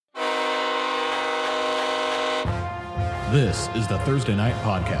This is the Thursday Night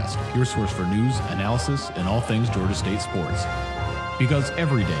Podcast, your source for news, analysis, and all things Georgia State sports. Because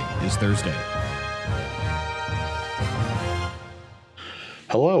every day is Thursday.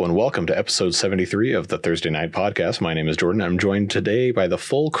 Hello and welcome to episode 73 of the Thursday Night Podcast. My name is Jordan. I'm joined today by the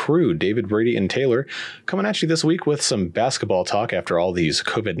full crew, David, Brady, and Taylor, coming at you this week with some basketball talk after all these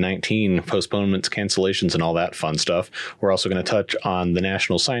COVID-19 postponements, cancellations, and all that fun stuff. We're also going to touch on the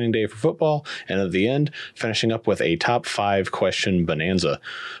National Signing Day for football, and at the end, finishing up with a top 5 question bonanza.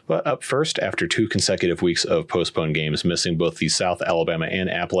 But up first, after 2 consecutive weeks of postponed games, missing both the South Alabama and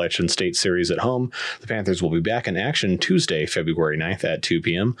Appalachian State series at home, the Panthers will be back in action Tuesday, February 9th at 2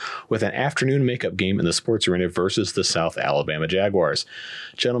 p.m. with an afternoon makeup game in the Sports Arena versus the South Alabama Jaguars.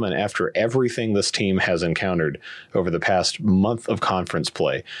 Gentlemen, after everything this team has encountered over the past month of conference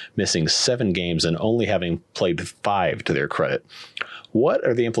play, missing 7 games and only having played 5 to their credit, what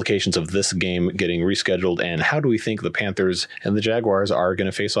are the implications of this game getting rescheduled, and how do we think the Panthers and the Jaguars are going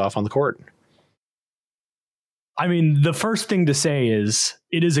to face off on the court? I mean, the first thing to say is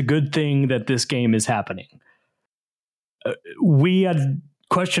it is a good thing that this game is happening. We had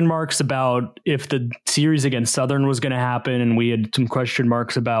question marks about if the series against Southern was going to happen, and we had some question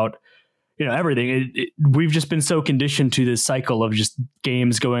marks about, everything. We've just been so conditioned to this cycle of just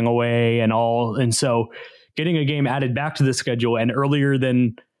games going away and all. And so getting a game added back to the schedule and earlier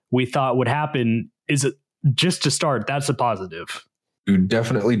than we thought would happen is just to start. That's a positive. You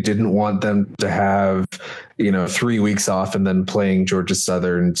definitely didn't want them to have, 3 weeks off and then playing Georgia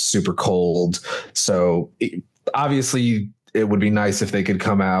Southern super cold. So obviously it would be nice if they could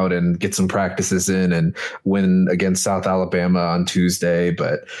come out and get some practices in and win against South Alabama on Tuesday.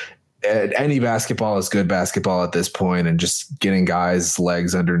 But any basketball is good basketball at this point, and just getting guys'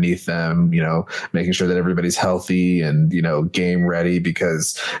 legs underneath them, making sure that everybody's healthy and, game ready,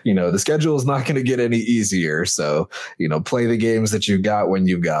 because, the schedule is not going to get any easier. So, play the games that you've got when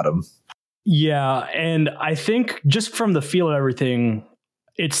you've got them. Yeah. And I think just from the feel of everything,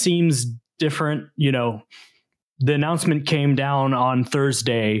 it seems different. The announcement came down on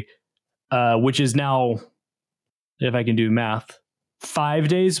Thursday, which is now, if I can do math, 5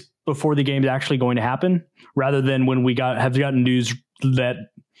 days before the game is actually going to happen, rather than when we have gotten news that,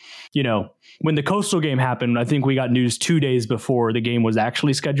 when the Coastal game happened, I think we got news 2 days before the game was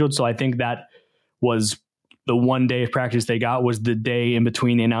actually scheduled. So I think that was the 1 day of practice they got, was the day in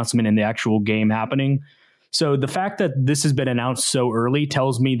between the announcement and the actual game happening. So the fact that this has been announced so early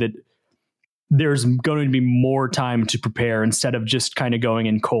tells me that there's going to be more time to prepare instead of just kind of going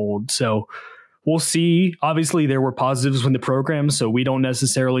in cold. So we'll see. Obviously, there were positives in the program, so we don't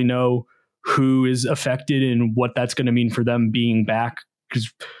necessarily know who is affected and what that's going to mean for them being back.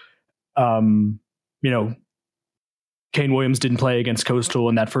 Because, Kane Williams didn't play against Coastal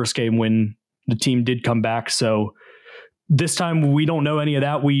in that first game when the team did come back. So this time we don't know any of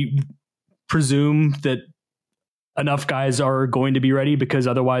that. We presume that enough guys are going to be ready, because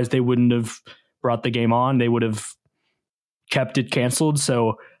otherwise they wouldn't have brought the game on. They would have kept it canceled.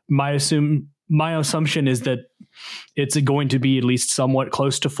 So my assumption is that it's going to be at least somewhat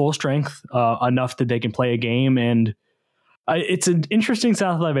close to full strength, enough that they can play a game. And it's an interesting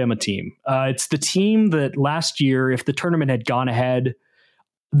South Alabama team. It's the team that last year, if the tournament had gone ahead,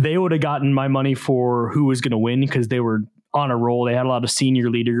 they would have gotten my money for who was going to win, because they were on a roll. They had a lot of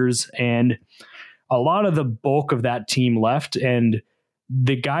senior leaders, and a lot of the bulk of that team left. And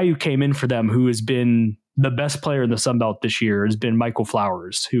the guy who came in for them, who has been the best player in the Sun Belt this year, has been Michael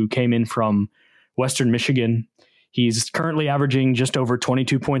Flowers, who came in from Western Michigan. He's currently averaging just over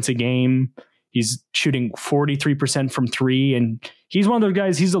 22 points a game. He's shooting 43% from 3. And he's one of those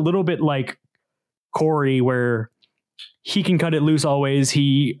guys, he's a little bit like Corey, where he can cut it loose always.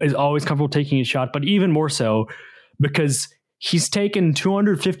 He is always comfortable taking a shot, but even more so because he's taken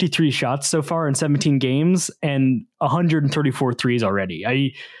 253 shots so far in 17 games and 134 threes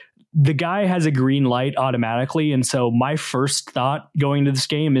already. The guy has a green light automatically. And so my first thought going into this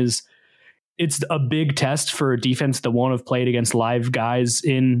game is it's a big test for a defense that won't have played against live guys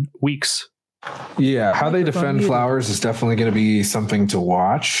in weeks. Yeah, how they defend Flowers is definitely going to be something to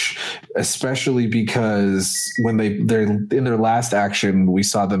watch, especially because when they're in their last action, we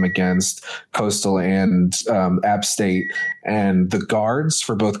saw them against Coastal and App State, and the guards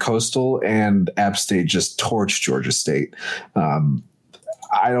for both Coastal and App State just torched Georgia State.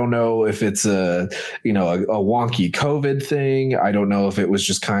 I don't know if it's a wonky COVID thing. I don't know if it was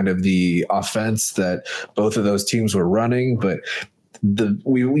just kind of the offense that both of those teams were running, but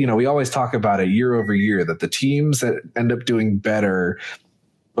we always talk about it year over year that the teams that end up doing better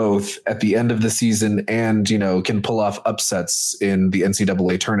both at the end of the season and, can pull off upsets in the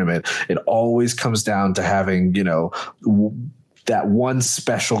NCAA tournament. It always comes down to having, that one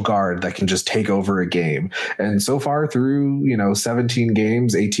special guard that can just take over a game. And so far through, 17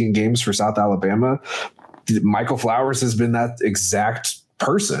 games, 18 games for South Alabama, Michael Flowers has been that exact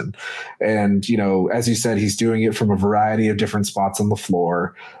person. And, as you said, he's doing it from a variety of different spots on the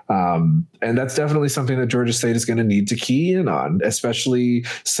floor. And that's definitely something that Georgia State is going to need to key in on, especially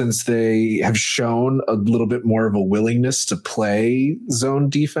since they have shown a little bit more of a willingness to play zone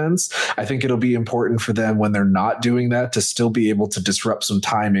defense. I think it'll be important for them when they're not doing that to still be able to disrupt some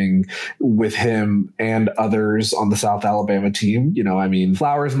timing with him and others on the South Alabama team.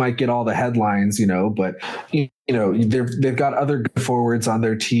 Flowers might get all the headlines, but they've got other good forwards on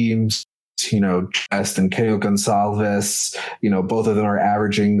their teams. Just and Caio Gonçalves, both of them are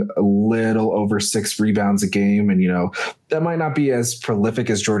averaging a little over 6 rebounds a game. And, that might not be as prolific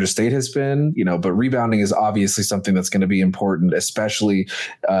as Georgia State has been, but rebounding is obviously something that's going to be important, especially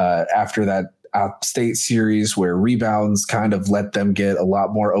after that App State series where rebounds kind of let them get a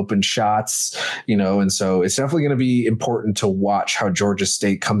lot more open shots, and so it's definitely going to be important to watch how Georgia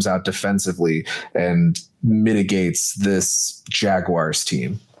State comes out defensively and mitigates this Jaguars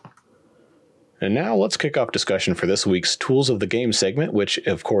team. And now let's kick off discussion for this week's Tools of the Game segment, which,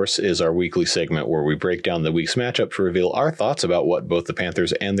 of course, is our weekly segment where we break down the week's matchup to reveal our thoughts about what both the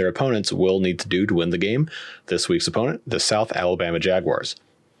Panthers and their opponents will need to do to win the game. This week's opponent, the South Alabama Jaguars.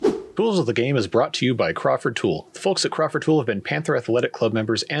 Tools of the Game is brought to you by Crawford Tool. The folks at Crawford Tool have been Panther Athletic Club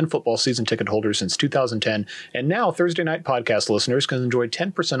members and football season ticket holders since 2010, and now Thursday Night Podcast listeners can enjoy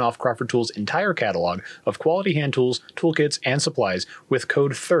 10% off Crawford Tool's entire catalog of quality hand tools, toolkits, and supplies with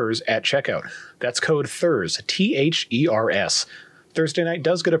code THURS at checkout. That's code THURS, THERS. Thursday Night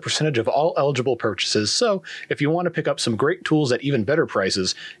does get a percentage of all eligible purchases, so if you want to pick up some great tools at even better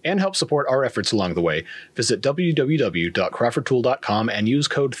prices and help support our efforts along the way, visit www.crawfordtool.com and use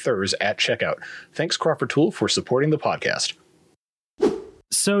code THURS at checkout. Thanks, Crawford Tool, for supporting the podcast.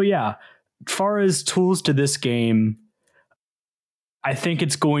 So, yeah, as far as tools to this game, I think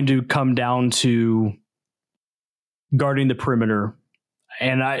it's going to come down to guarding the perimeter.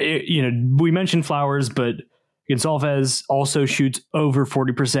 And we mentioned Flowers, but Gonçalves also shoots over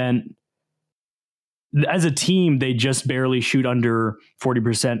 40%. As a team, they just barely shoot under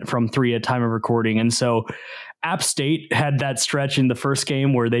 40% from three at time of recording. And so App State had that stretch in the first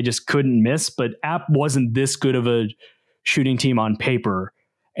game where they just couldn't miss, but App wasn't this good of a shooting team on paper.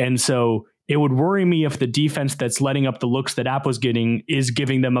 And so it would worry me if the defense that's letting up the looks that App was getting is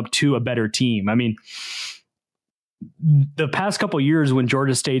giving them up to a better team. I mean, the past couple of years when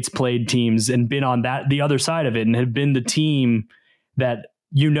Georgia State's played teams and been on the other side of it and have been the team that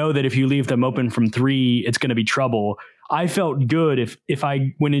that if you leave them open from three, it's going to be trouble. I felt good if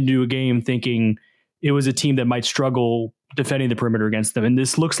I went into a game thinking it was a team that might struggle defending the perimeter against them. And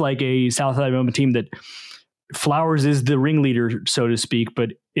this looks like a South Alabama team that Flowers is the ringleader, so to speak, but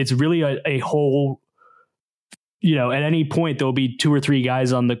it's really a whole, at any point, there'll be 2 or 3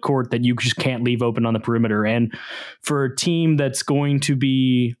 guys on the court that you just can't leave open on the perimeter. And for a team that's going to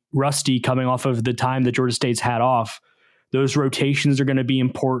be rusty coming off of the time that Georgia State's had off, those rotations are going to be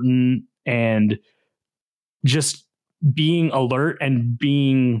important, and just being alert and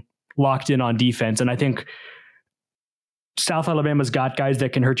being locked in on defense. And I think South Alabama's got guys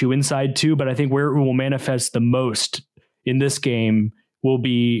that can hurt you inside too, but I think where it will manifest the most in this game will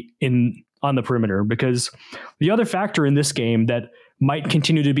be on the perimeter, because the other factor in this game that might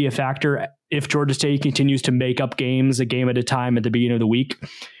continue to be a factor if Georgia State continues to make up games a game at a time at the beginning of the week,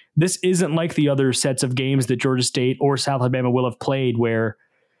 this isn't like the other sets of games that Georgia State or South Alabama will have played where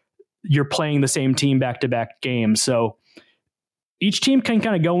you're playing the same team back-to-back games. So each team can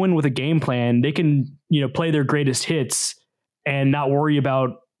kind of go in with a game plan. They can, play their greatest hits and not worry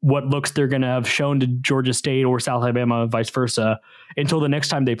about what looks they're going to have shown to Georgia State or South Alabama, vice versa, until the next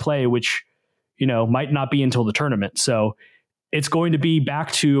time they play, which, might not be until the tournament. So it's going to be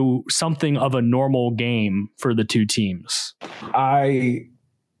back to something of a normal game for the two teams. I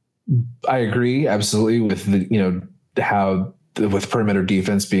agree absolutely with with perimeter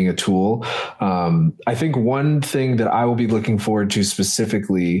defense being a tool. I think one thing that I will be looking forward to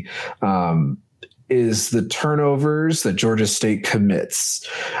specifically is the turnovers that Georgia State commits.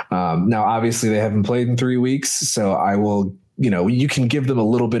 Now, obviously they haven't played in 3 weeks, so I will, you can give them a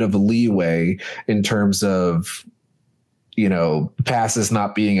little bit of a leeway in terms of, passes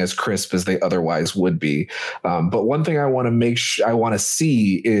not being as crisp as they otherwise would be. But one thing I want to I want to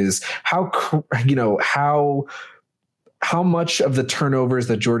see is how how much of the turnovers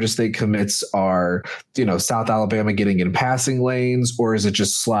that Georgia State commits are, South Alabama getting in passing lanes, or is it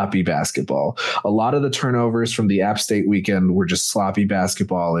just sloppy basketball? A lot of the turnovers from the App State weekend were just sloppy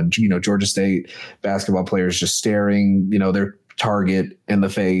basketball, and, Georgia State basketball players just staring, their target in the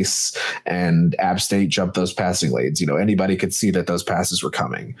face, and App State jumped those passing lanes. Anybody could see that those passes were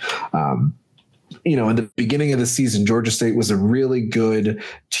coming. In the beginning of the season, Georgia State was a really good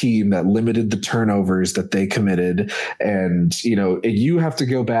team that limited the turnovers that they committed. And, you have to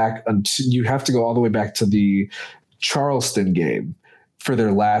go all the way back to the Charleston game for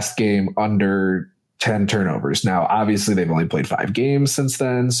their last game under 10 turnovers. Now, obviously, they've only played 5 games since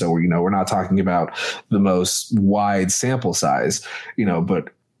then. So, we're not talking about the most wide sample size, but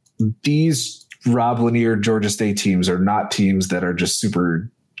these Rob Lanier Georgia State teams are not teams that are just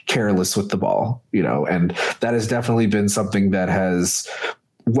super careless with the ball, and that has definitely been something that has,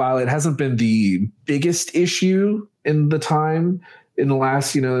 while it hasn't been the biggest issue in the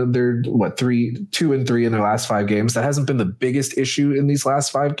last, they're 2-3 in their last 5 games. That hasn't been the biggest issue in these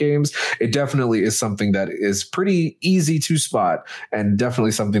last 5 games. It definitely is something that is pretty easy to spot, and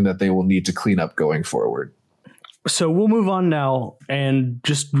definitely something that they will need to clean up going forward. So we'll move on now, and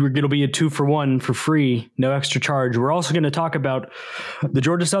it'll be a 2-for-1 for free, no extra charge. We're also going to talk about the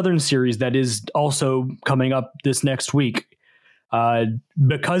Georgia Southern series that is also coming up this next week.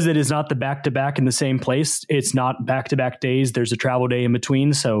 Because it is not the back-to-back in the same place, it's not back-to-back days. There's a travel day in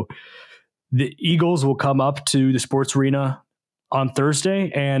between. So the Eagles will come up to the Sports Arena on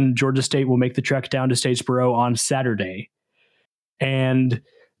Thursday, and Georgia State will make the trek down to Statesboro on Saturday. And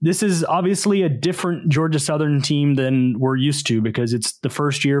this is obviously a different Georgia Southern team than we're used to, because it's the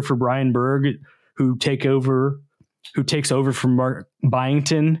first year for Brian Berg, who takes over from Mark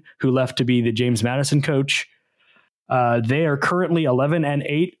Byington, who left to be the James Madison coach. They are currently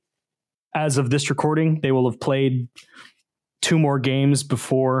 11-8 as of this recording. They will have played 2 more games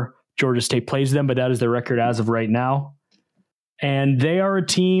before Georgia State plays them, but that is their record as of right now. And they are a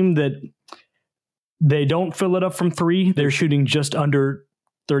team that they don't fill it up from 3. They're shooting just under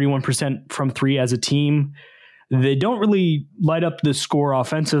 31% from 3 as a team. They don't really light up the score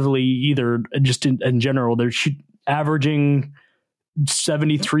offensively either. Just in general, they're averaging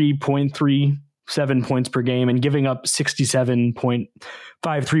 73.37 points per game and giving up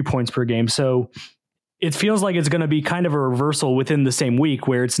 67.53 points per game. So it feels like it's going to be kind of a reversal within the same week,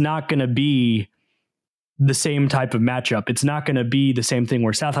 where it's not going to be the same type of matchup. It's not going to be the same thing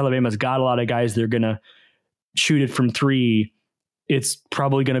where South Alabama's got a lot of guys they're going to shoot it from 3. It's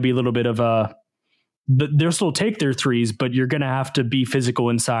probably going to be a little bit of they'll still take their threes, but you're going to have to be physical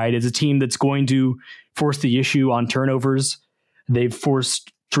inside. It's a team that's going to force the issue on turnovers. They've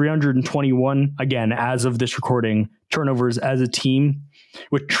forced 321, again, as of this recording, turnovers as a team,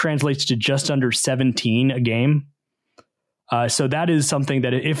 which translates to just under 17 a game. So that is something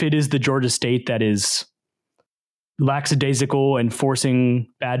that, if it is the Georgia State that is lackadaisical and forcing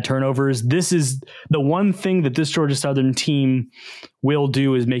bad turnovers, this is the one thing that this Georgia Southern team will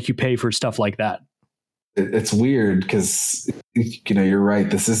do, is make you pay for stuff like that. It's weird because, you're right.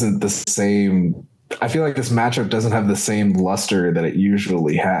 This isn't the same. I feel like this matchup doesn't have the same luster that it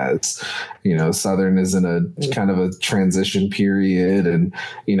usually has. Southern is in a kind of a transition period, and,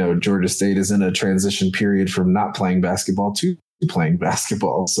 Georgia State is in a transition period from not playing basketball to playing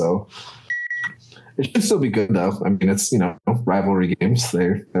basketball. So it should still be good, though. I mean, it's, rivalry games.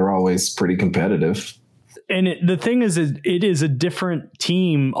 They're always pretty competitive. And the thing is, it is a different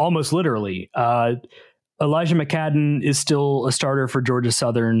team, almost literally. Elijah McCadden is still a starter for Georgia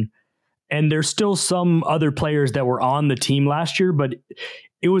Southern, and there's still some other players that were on the team last year, but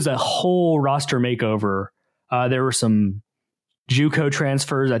it was a whole roster makeover. There were some JUCO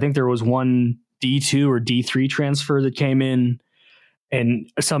transfers. I think there was one D2 or D3 transfer that came in,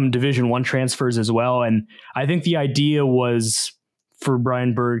 and some Division I transfers as well. And I think the idea was for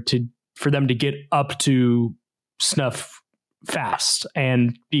Brian Berg for them to get up to snuff fast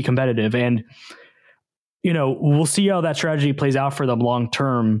and be competitive. And, we'll see how that strategy plays out for them long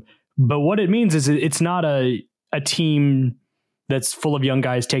term. But what it means is it's not a team that's full of young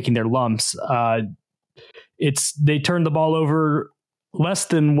guys taking their lumps. They turn the ball over less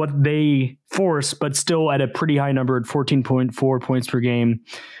than what they force, but still at a pretty high number at 14.4 points per game.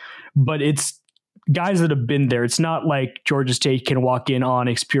 But it's guys that have been there. It's not like Georgia State can walk in on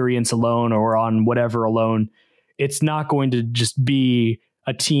experience alone or on whatever alone. It's not going to just be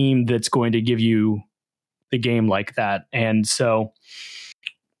a team that's going to give you the game like that. And so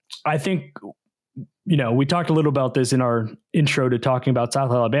I think, we talked a little about this in our intro to talking about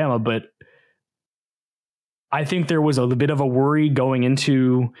South Alabama, but I think there was a bit of a worry going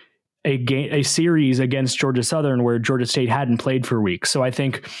into a series against Georgia Southern where Georgia State hadn't played for weeks. So I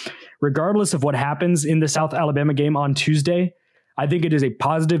think regardless of what happens in the South Alabama game on Tuesday, I think it is a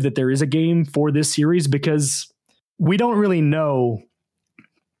positive that there is a game for this series because we don't really know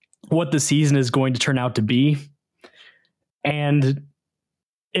what the season is going to turn out to be. And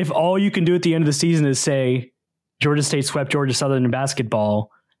if all you can do at the end of the season is say Georgia State swept Georgia Southern in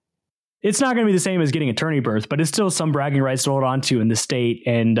basketball, it's not going to be the same as getting a tourney berth, but it's still some bragging rights to hold on to in the state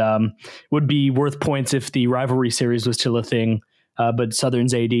and would be worth points if the rivalry series was still a thing. But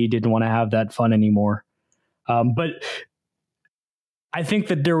Southern's AD didn't want to have that fun anymore. But I think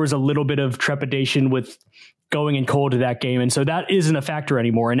that there was a little bit of trepidation with going in cold to that game. And so that isn't a factor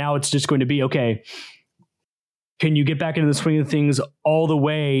anymore. And now it's just going to be, okay, can you get back into the swing of things all the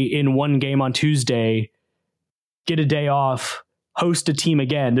way in one game on Tuesday, get a day off, host a team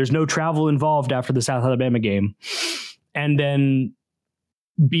again? There's no travel involved after the South Alabama game. And then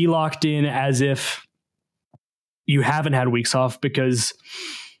be locked in as if you haven't had weeks off because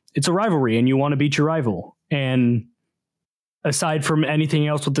it's a rivalry and you want to beat your rival. And aside from anything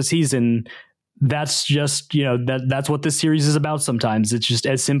else with the season, that's just, that's what this series is about sometimes. It's just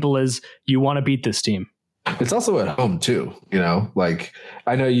as simple as you want to beat this team. It's also at home too, like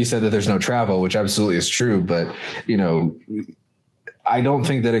I know you said that there's no travel, which absolutely is true, but I don't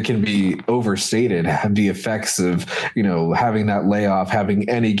think that it can be overstated the effects of, having that layoff, having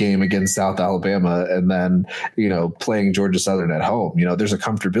any game against South Alabama and then, playing Georgia Southern at home. There's a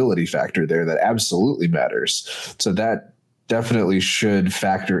comfortability factor there that absolutely matters. So that definitely should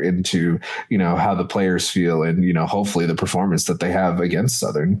factor into, how the players feel and, hopefully the performance that they have against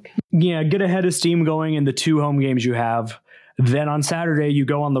Southern. Yeah, get ahead of steam going in the 2 home games you have. Then on Saturday you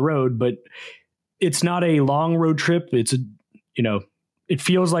go on the road, but it's not a long road trip. It's it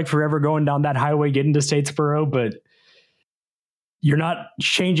feels like forever going down that highway getting to Statesboro, but you're not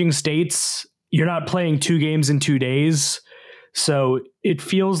changing states. You're not playing 2 games in 2 days. So it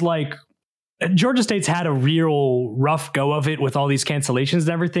feels like Georgia State's had a real rough go of it with all these cancellations and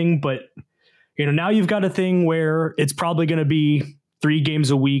everything. But, now you've got a thing where it's probably going to be 3 games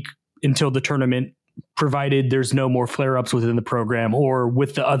a week until the tournament, provided there's no more flare-ups within the program or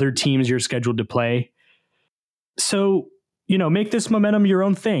with the other teams you're scheduled to play. So, make this momentum your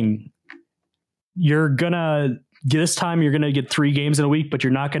own thing. This time you're going to get 3 games in a week, but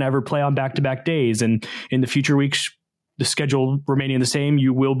you're not going to ever play on back-to-back days. And in the future weeks, the schedule remaining the same,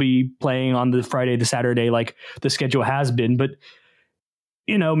 you will be playing on the Friday, the Saturday, like the schedule has been. But,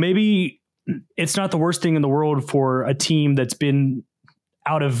 maybe it's not the worst thing in the world for a team that's been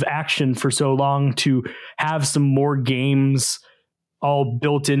out of action for so long to have some more games all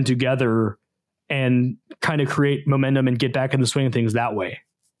built in together and kind of create momentum and get back in the swing of things that way.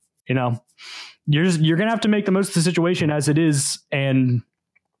 You're going to have to make the most of the situation as it is. And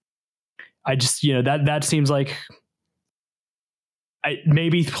I just, that seems like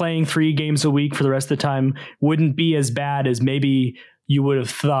maybe playing 3 games a week for the rest of the time wouldn't be as bad as maybe you would have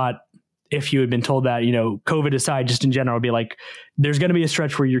thought if you had been told that, COVID aside, just in general, be like, there's going to be a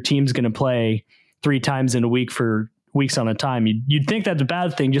stretch where your team's going to play 3 times in a week for weeks on a time. You'd think that's a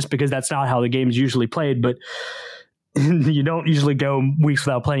bad thing just because that's not how the game's usually played, but you don't usually go weeks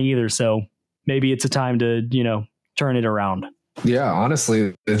without playing either. So maybe it's a time to, turn it around. Yeah,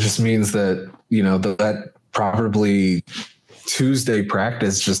 honestly, it just means that, that probably Tuesday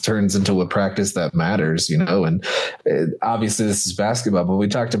practice just turns into a practice that matters, and obviously this is basketball, but we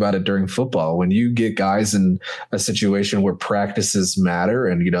talked about it during football. When you get guys in a situation where practices matter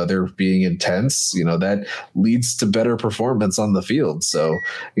and, they're being intense, that leads to better performance on the field. So,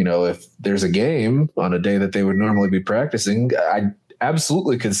 if there's a game on a day that they would normally be practicing, I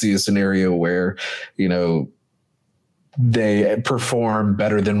absolutely could see a scenario where, they perform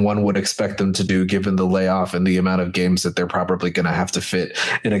better than one would expect them to do given the layoff and the amount of games that they're probably going to have to fit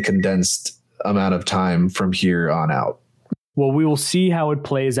in a condensed amount of time from here on out. Well, we will see how it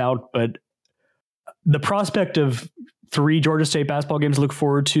plays out, but the prospect of 3 Georgia State basketball games to look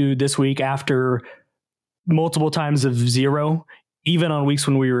forward to this week after multiple times of 0, even on weeks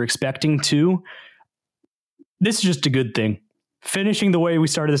when we were expecting 2, this is just a good thing. Finishing the way we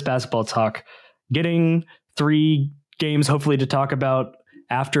started this basketball talk, getting 3 games hopefully to talk about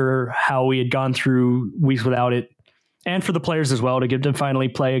after how we had gone through weeks without it, and for the players as well to get to finally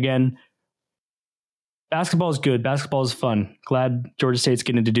play again. Basketball is good. Basketball is fun. Glad Georgia State's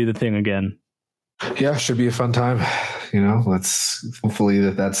getting to do the thing again. Yeah, should be a fun time. Let's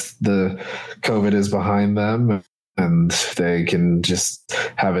hopefully that's the COVID is behind them and they can just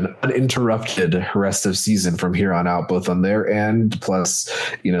have an uninterrupted rest of season from here on out, both on their end, plus,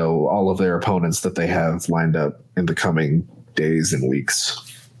 all of their opponents that they have lined up in the coming days and weeks.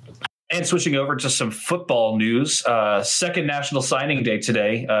 And switching over to some football news, second National Signing Day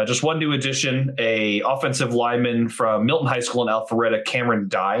today. Just one new addition, a offensive lineman from Milton High School in Alpharetta, Cameron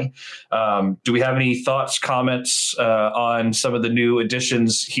Dye. Do we have any thoughts, comments on some of the new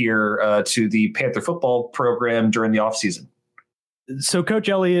additions here to the Panther football program during the offseason? So Coach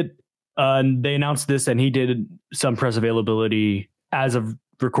Elliott, they announced this, and he did some press availability as of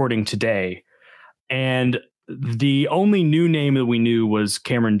recording today. And the only new name that we knew was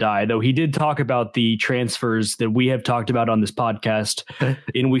Cameron Dye, though he did talk about the transfers that we have talked about on this podcast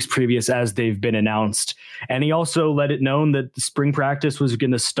in weeks previous as they've been announced. And he also let it known that the spring practice was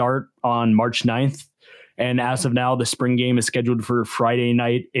going to start on March 9th. And as of now, the spring game is scheduled for Friday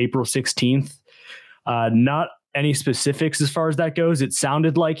night, April 16th. Not any specifics as far as that goes. It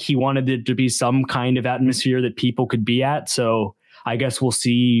sounded like he wanted it to be some kind of atmosphere that people could be at. So I guess we'll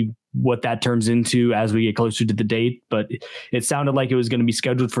see what that turns into as we get closer to the date. But it sounded like it was going to be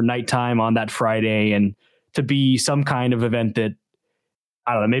scheduled for nighttime on that Friday and to be some kind of event that,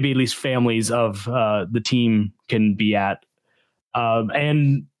 I don't know, maybe at least families of the team can be at.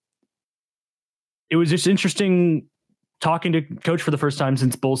 And it was just interesting talking to Coach for the first time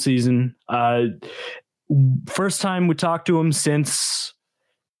since bowl season. First time we talked to him since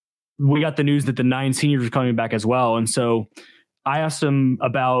we got the news that the 9 seniors were coming back as well. And so I asked him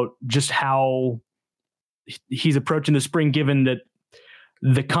about just how he's approaching the spring, given that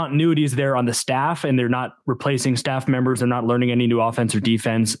the continuity is there on the staff and they're not replacing staff members. They're not learning any new offense or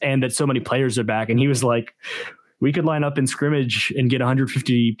defense, and that so many players are back. And he was like, we could line up in scrimmage and get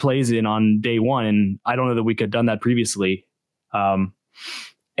 150 plays in on day one. And I don't know that we could have done that previously.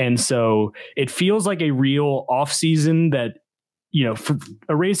 And so it feels like a real off season that, you know, for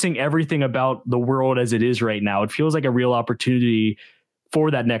erasing everything about the world as it is right now, it feels like a real opportunity for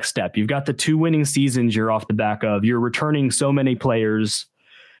that next step. You've got the 2 winning seasons you're off the back of. You're returning so many players.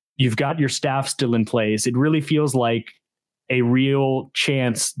 You've got your staff still in place. It really feels like a real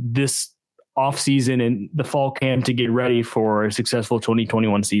chance this off season and the fall camp to get ready for a successful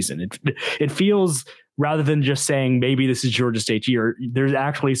 2021 season. It feels, rather than just saying maybe this is Georgia State's year, there's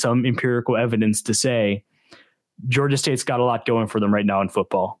actually some empirical evidence to say Georgia State's got a lot going for them right now in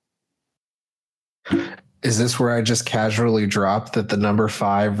football. Is this where I just casually dropped that the number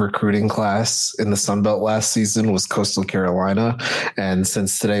 5 recruiting class in the Sun Belt last season was Coastal Carolina? And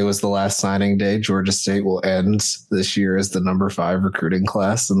since today was the last signing day, Georgia State will end this year as the number 5 recruiting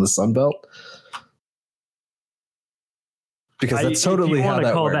class in the Sun Belt? Because that's totally how that works.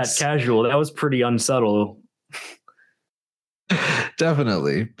 If you want to call that casual, that was pretty unsubtle.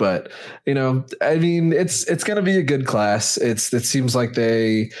 Definitely. But, you know, I mean, it's going to be a good class. It seems like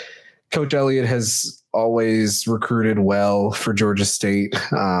Coach Elliott has always recruited well for Georgia State,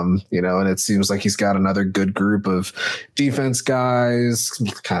 you know, and it seems like he's got another good group of defense guys,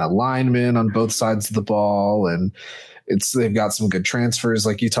 kind of linemen on both sides of the ball. And they've got some good transfers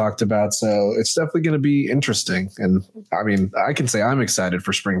like you talked about. So it's definitely going to be interesting. And I mean, I can say I'm excited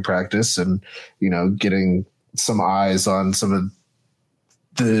for spring practice and, you know, getting some eyes on some of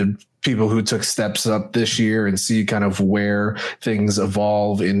the people who took steps up this year and see kind of where things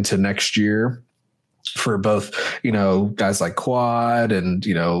evolve into next year for both, you know, guys like Quad and,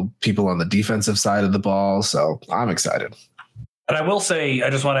 you know, people on the defensive side of the ball. So I'm excited. And I will say, I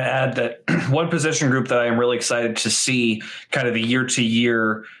just want to add that one position group that I am really excited to see kind of the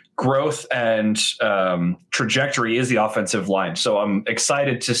year-to-year growth and trajectory is the offensive line. So I'm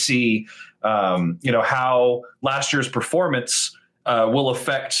excited to see, you know, how last year's performance will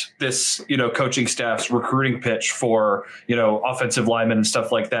affect this, you know, coaching staff's recruiting pitch for, you know, offensive linemen and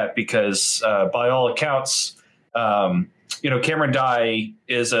stuff like that, because by all accounts, you know, Cameron Dye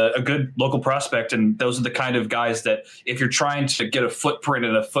is a good local prospect. And those are the kind of guys that if you're trying to get a footprint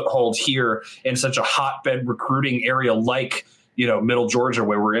and a foothold here in such a hotbed recruiting area like, you know, Middle Georgia,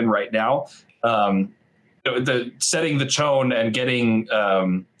 where we're in right now, the setting the tone and getting,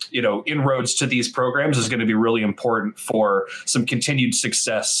 you know, inroads to these programs is going to be really important for some continued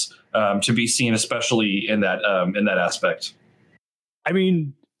success to be seen, especially in that aspect. I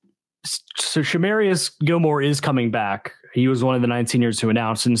mean, so Shamarius Gilmore is coming back. He was one of the 9 seniors who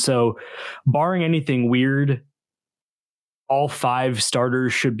announced. And so barring anything weird, all 5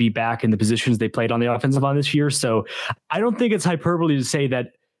 starters should be back in the positions they played on the offensive line this year. So I don't think it's hyperbole to say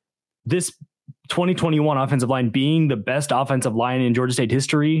that this 2021 offensive line being the best offensive line in Georgia State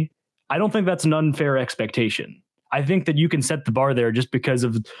history, I don't think that's an unfair expectation. I think that you can set the bar there just because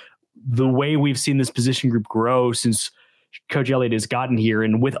of the way we've seen this position group grow since, Coach Elliott has gotten here,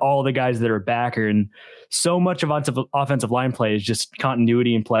 and with all the guys that are back, and so much of offensive line play is just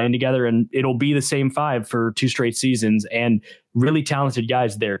continuity and playing together, and it'll be the same five for 2 straight seasons, and really talented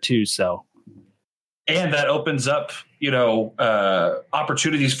guys there too. So, and that opens up,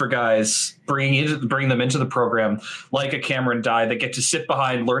 opportunities for guys, bring them into the program like a Cameron Dye that get to sit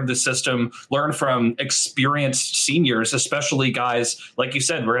behind, learn the system, learn from experienced seniors, especially guys, like you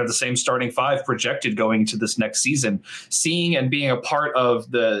said, we're going to have the same starting 5 projected going into this next season. Seeing and being a part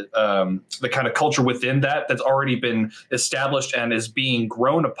of the kind of culture within that's already been established and is being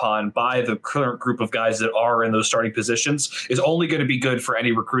grown upon by the current group of guys that are in those starting positions is only going to be good for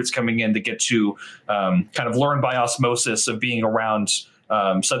any recruits coming in to get to kind of learn by osmosis of being around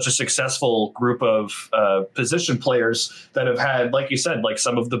such a successful group of position players that have had, like you said, like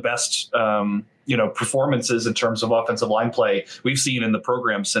some of the best, performances in terms of offensive line play we've seen in the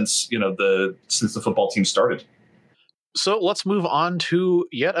program since the football team started. So let's move on to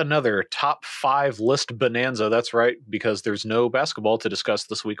yet another top 5 list bonanza. That's right, because there's no basketball to discuss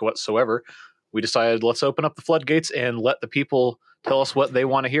this week whatsoever. We decided let's open up the floodgates and let the people tell us what they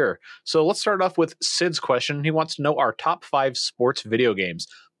want to hear. So let's start off with Sid's question. He wants to know our top 5 sports video games.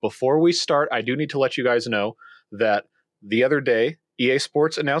 Before we start, I do need to let you guys know that the other day, EA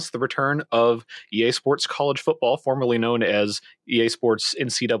Sports announced the return of EA Sports College Football, formerly known as EA Sports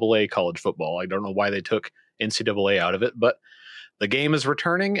NCAA College Football. I don't know why they took NCAA out of it, but the game is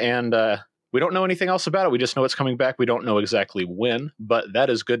returning, and we don't know anything else about it. We just know it's coming back. We don't know exactly when, but that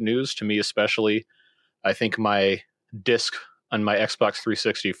is good news to me, especially. I think my disc on my Xbox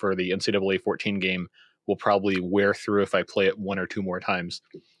 360 for the NCAA 14 game will probably wear through if I play it 1 or 2 more times.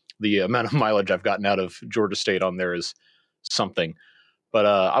 The amount of mileage I've gotten out of Georgia State on there is something. But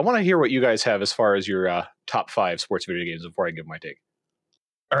I want to hear what you guys have as far as your top 5 sports video games before I give my take.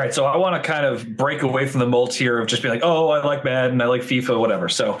 All right, so I want to kind of break away from the mold here of just being like, oh, I like Madden, I like FIFA, whatever.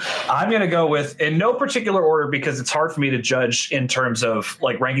 So I'm going to go with, in no particular order, because it's hard for me to judge in terms of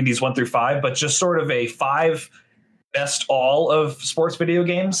like ranking these 1 through 5, but just sort of a 5 best all of sports video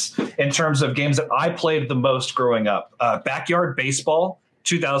games in terms of games that I played the most growing up. Backyard Baseball,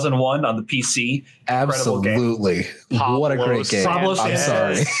 2001 on the PC. Absolutely. What a great game. Pablo I'm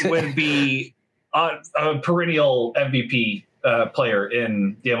sorry. would be a perennial MVP player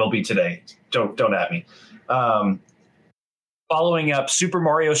in the MLB today. Don't at me. Following up, Super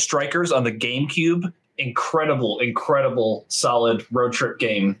Mario Strikers on the GameCube. Incredible, solid road trip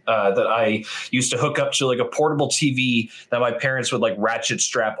game that I used to hook up to like a portable TV that my parents would like ratchet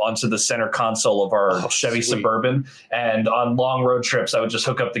strap onto the center console of our Chevy Suburban. And on long road trips, I would just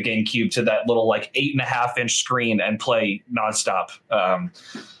hook up the GameCube to that little like 8.5-inch screen and play nonstop.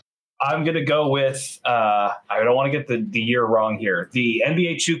 I'm going to go with, I don't want to get the year wrong here, the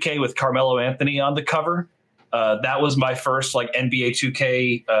NBA 2K with Carmelo Anthony on the cover. That was my first like NBA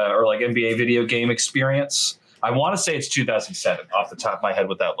 2K or like NBA video game experience. I want to say it's 2007 off the top of my head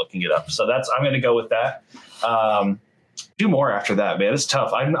without looking it up. So I'm going to go with that. 2 more after that, man. It's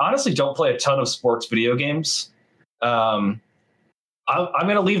tough. I honestly don't play a ton of sports video games. I'm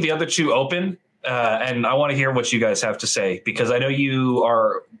going to leave the other 2 open, and I want to hear what you guys have to say, because I know you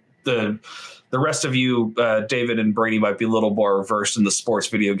are the rest of you, David and Brady, might be a little more versed in the sports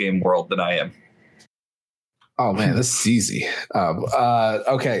video game world than I am. Oh man, this is easy.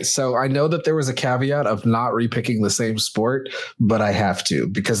 Okay, so I know that there was a caveat of not repicking the same sport, but I have to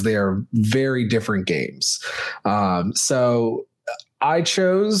because they are very different games. So I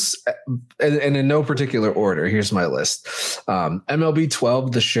chose, and in no particular order, here's my list. MLB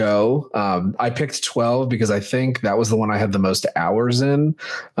 12, the show. I picked 12 because I think that was the one I had the most hours in.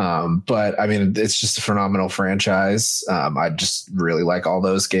 But I mean, it's just a phenomenal franchise. I just really like all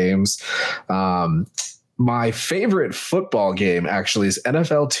those games. My favorite football game actually is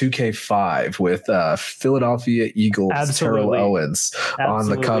NFL 2K5 with Philadelphia Eagles Terrell Owens on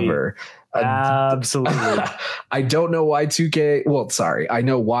the cover. Absolutely. I don't know why 2K. Well, sorry. I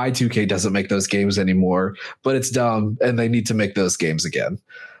know why 2K doesn't make those games anymore, but it's dumb and they need to make those games again.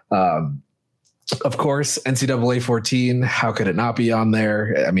 Of course, NCAA 14. How could it not be on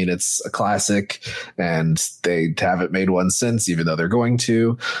there? I mean, it's a classic and they haven't made one since, even though they're going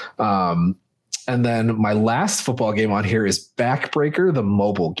to. And then my last football game on here is Backbreaker, the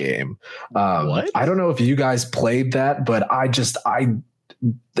mobile game. What? I don't know if you guys played that, but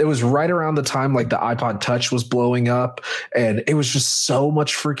it was right around the time like the iPod Touch was blowing up, and it was just so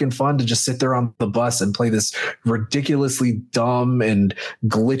much freaking fun to just sit there on the bus and play this ridiculously dumb and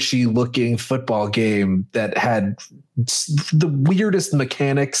glitchy looking football game that had the weirdest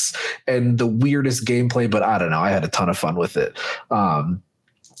mechanics and the weirdest gameplay, but I don't know. I had a ton of fun with it.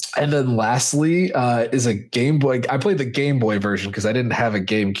 And then lastly is a Game Boy. I played the Game Boy version because I didn't have a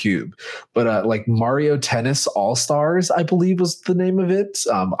GameCube, but like Mario Tennis All-Stars, I believe was the name of it.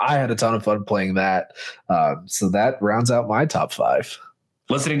 I had a ton of fun playing that. So that rounds out my top 5.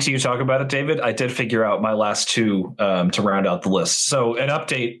 Listening to you talk about it, David, I did figure out my last 2 to round out the list. So an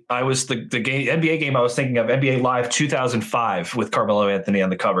update, I was the NBA game I was thinking of, NBA Live 2005 with Carmelo Anthony on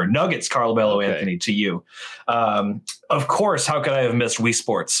the cover. Nuggets Carmelo Anthony to you. Of course, how could I have missed Wii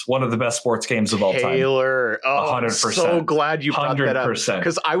Sports? One of the best sports games of all time. Taylor, 100%. I'm so glad you brought that up, 100%.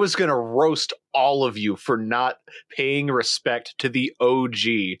 because I was going to roast all of you for not paying respect to the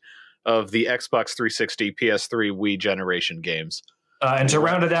OG of the Xbox 360, PS3, Wii generation games. And to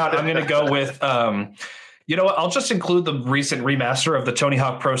round it out, I'm going to go with, you know what? I'll just include the recent remaster of the Tony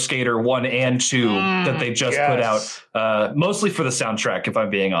Hawk Pro Skater 1 and 2 that they just put out, mostly for the soundtrack, if I'm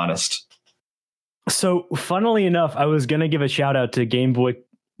being honest. So, funnily enough, I was going to give a shout out to Game Boy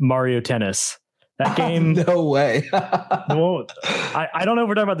Mario Tennis. That game. No way. I don't know if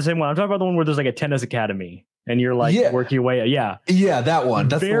we're talking about the same one. I'm talking about the one where there's like a tennis academy and you're like working your way. Yeah, that one.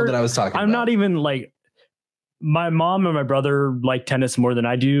 That's the one that I was talking about. I'm not even like. My mom and my brother like tennis more than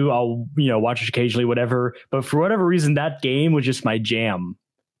I do. I'll, watch it occasionally, whatever. But for whatever reason, that game was just my jam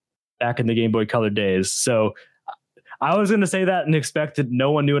back in the Game Boy Color days. So I was going to say that and expect that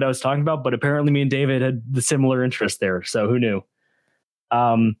no one knew what I was talking about. But apparently me and David had the similar interest there. So who knew?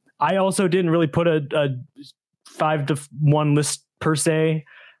 I also didn't really put a 5-1 list per se.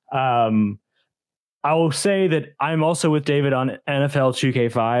 I will say that I'm also with David on NFL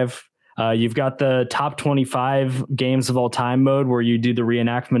 2K5. You've got the top 25 games of all time mode where you do the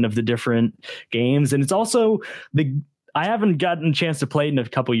reenactment of the different games. And it's also I haven't gotten a chance to play it in a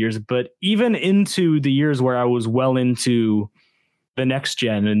couple years, but even into the years where I was well into the next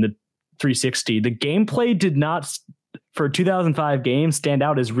gen and the 360, the gameplay did not, for a 2005 game, stand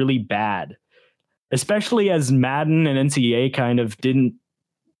out as really bad, especially as Madden and NCAA kind of didn't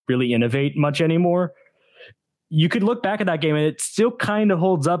really innovate much anymore. You could look back at that game and it still kind of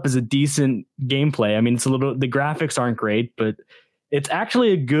holds up as a decent gameplay. I mean, the graphics aren't great, but it's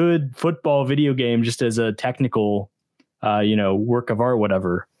actually a good football video game just as a technical, work of art,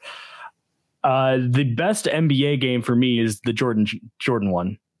 whatever. The best NBA game for me is the Jordan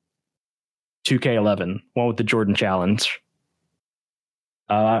one, 2K11, one with the Jordan challenge.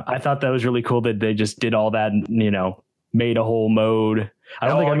 I thought that was really cool that they just did all that, made a whole mode. I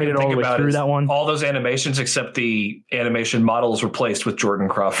don't think I made it all the way through that one. All those animations except the animation models replaced with Jordan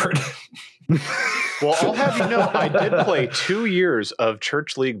Crawford. Well, I'll have you know, I did play 2 years of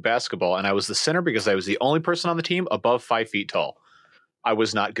church league basketball, and I was the center because I was the only person on the team above 5 feet tall. I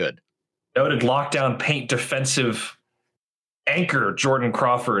was not good. Noted lockdown paint defensive anchor Jordan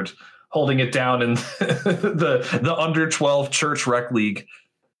Crawford holding it down in the under 12 church rec league.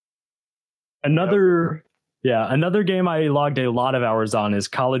 Another game I logged a lot of hours on is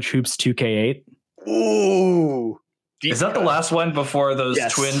College Hoops 2K8. Ooh. Is that the last one before those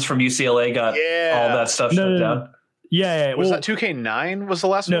twins from UCLA got all that stuff shut down? Yeah. Was that 2K9 was the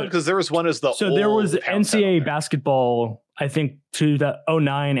last one? Because there was one as the So there was NCAA basketball, I think, to the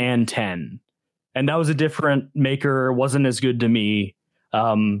 09 and 10. And that was a different maker. Wasn't as good to me.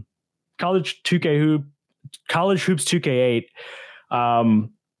 College Hoops 2K8.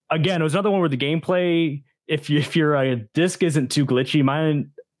 Again, it was another one where the gameplay, if your disc isn't too glitchy,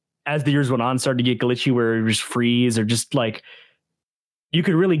 mine, as the years went on, started to get glitchy where it just freeze or just like you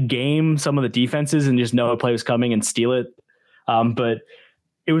could really game some of the defenses and just know a play was coming and steal it. But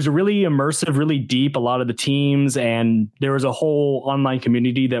it was really immersive, really deep, a lot of the teams. And there was a whole online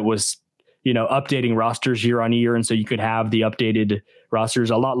community that was, updating rosters year on year. And so you could have the updated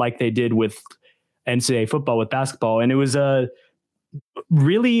rosters a lot like they did with NCAA football with basketball. And it was a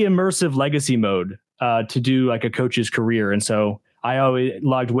really immersive legacy mode to do like a coach's career. And so I always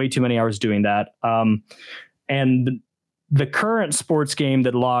logged way too many hours doing that. And the current sports game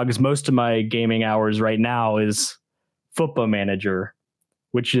that logs most of my gaming hours right now is Football Manager,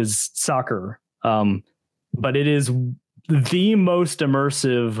 which is soccer. But it is the most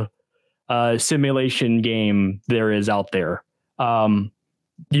immersive simulation game there is out there.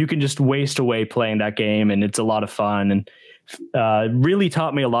 You can just waste away playing that game, and it's a lot of fun, and really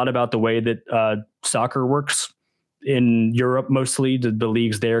taught me a lot about the way that soccer works in Europe, mostly the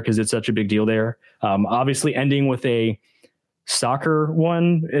leagues there, because it's such a big deal there. Obviously ending with a soccer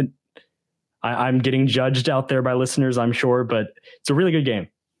one, I'm getting judged out there by listeners, I'm sure, but it's a really good game.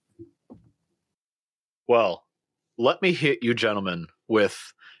 Well, let me hit you gentlemen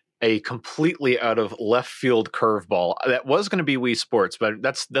with a completely out of left field curveball. That was going to be Wii Sports, but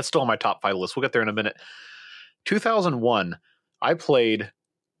that's still on my top 5 list. We'll get there in a minute. 2001, I played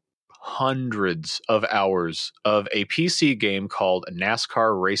hundreds of hours of a PC game called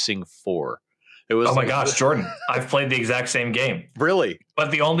NASCAR Racing 4. It was oh my gosh, Jordan, I've played the exact same game. Really?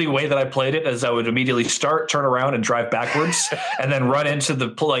 But the only way that I played it is I would immediately start, turn around, and drive backwards, and then run into the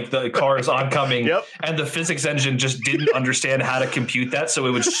cars oncoming. Yep. And the physics engine just didn't understand how to compute that, so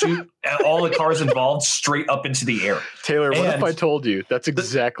it would shoot all the cars involved straight up into the air. Taylor, what if I told you that's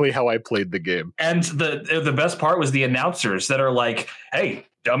exactly how I played the game? And the best part was the announcers that are like, "Hey,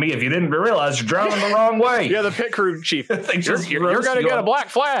 dummy, if you didn't realize you're driving the wrong way." Yeah, the pit crew chief. you're going to get a black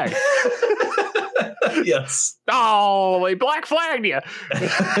flag. Yes. Oh, they black flagged you.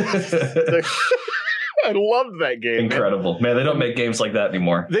 I loved that game. Incredible, man. They don't make games like that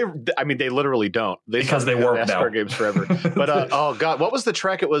anymore. They literally don't. Because they work now. NASCAR games forever. But oh god, what was the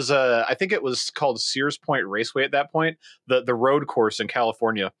track? It was I think it was called Sears Point Raceway at that point. The road course in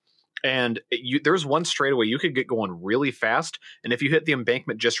California. And there was one straightaway you could get going really fast, and if you hit the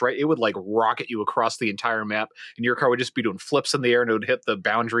embankment just right, it would like rocket you across the entire map, and your car would just be doing flips in the air, and it would hit the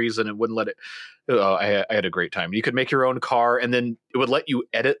boundaries, and it wouldn't let it. I had a great time. You could make your own car, and then it would let you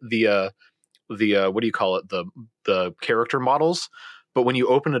edit the what do you call it, the character models. But when you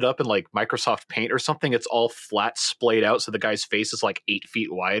open it up in like Microsoft Paint or something, it's all flat splayed out, so the guy's face is like 8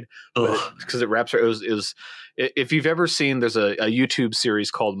 feet wide because it wraps. It was if you've ever seen, there's a YouTube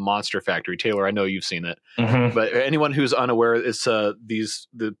series called Monster Factory. Taylor, I know you've seen it, but anyone who's unaware, it's I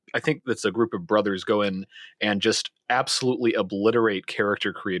think that's a group of brothers go in and just absolutely obliterate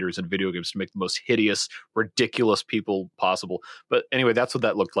character creators in video games to make the most hideous, ridiculous people possible. But anyway, that's what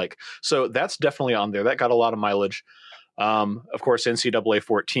that looked like. So that's definitely on there. That got a lot of mileage. Of course, NCAA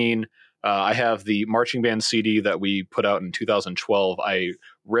 14. I have the marching band CD that we put out in 2012. I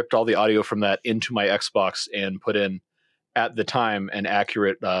ripped all the audio from that into my Xbox and put in, at the time, an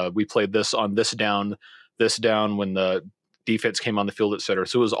accurate. We played this on this down when the defense came on the field, etc.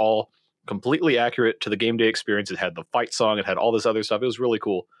 So it was all completely accurate to the game day experience. It had the fight song. It had all this other stuff. It was really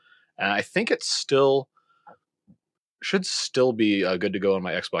cool. And I think it should still be good to go on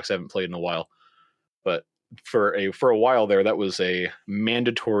my Xbox. I haven't played in a while, but for a while there, that was a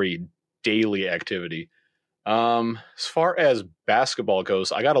mandatory daily activity. As far as basketball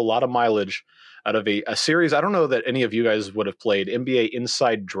goes, I got a lot of mileage out of a series. I don't know that any of you guys would have played NBA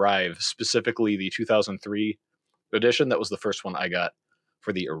Inside Drive, specifically the 2003 edition. That was the first one I got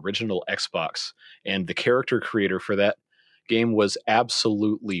for the original Xbox, and the character creator for that game was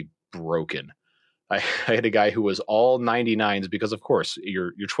absolutely broken. I had a guy who was all 99s because, of course,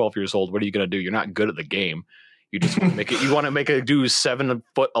 you're 12 years old. What are you going to do? You're not good at the game. You just want to make it. You want to make a dude 7'11",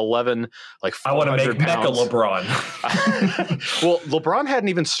 like 400 I want to make pounds. Mecha LeBron. Well, LeBron hadn't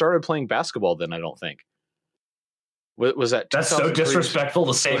even started playing basketball then, I don't think. Was that? That's so disrespectful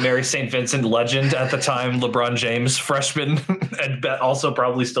to St. Mary St. Vincent legend at the time, LeBron James, freshman, and also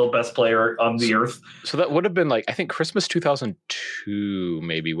probably still best player on the earth. So that would have been like, I think Christmas 2002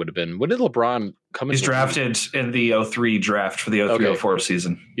 maybe would have been. When did LeBron come in? He's drafted in the 03 draft for the 03-04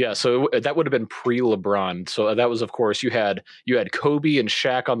 season. Yeah, so that would have been pre-LeBron. So that was, of course, you had Kobe and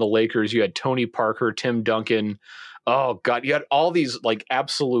Shaq on the Lakers. You had Tony Parker, Tim Duncan. Oh God, you had all these like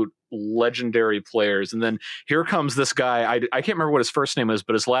absolute legendary players, and then here comes this guy. I can't remember what his first name is,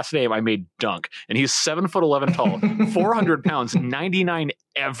 but his last name I made Dunk, and he's 7'11" tall, 400 pounds, 99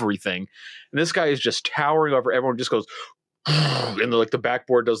 everything, and this guy is just towering over everyone. Just goes, and the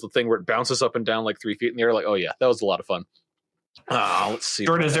backboard does the thing where it bounces up and down like 3 feet in the air. Like, oh yeah, that was a lot of fun. Let's see.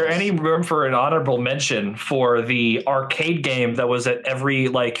 Jordan, is there any room for an honorable mention for the arcade game that was at every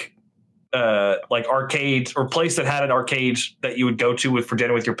like arcade or place that had an arcade that you would go to for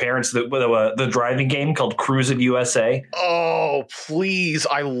dinner with your parents, the driving game called Cruisin' USA? Oh, please.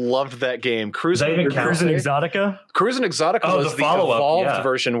 I loved that game. Cruisin' Exotica? Cruisin' Exotica was the evolved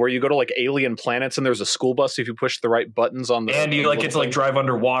version where you go to like alien planets and there's a school bus if you push the right buttons on the... And you get to like drive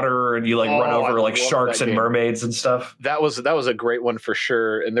underwater and you like run over like sharks and mermaids and stuff. That was a great one for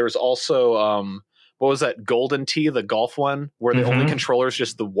sure. And there was also... what was that? Golden Tee, the golf one, where the only controller is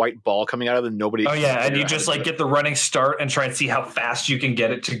just the white ball coming out of it. Nobody. Oh yeah, and you just like get the running start and try and see how fast you can get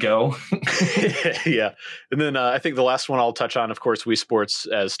it to go. Yeah, and then I think the last one I'll touch on, of course, Wii Sports,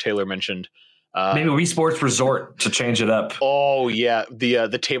 as Taylor mentioned. Maybe Wii Sports Resort to change it up. Oh yeah,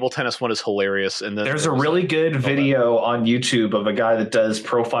 the table tennis one is hilarious. And then there's a really good video on YouTube of a guy that does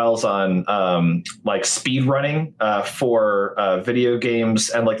profiles on like speed running for video games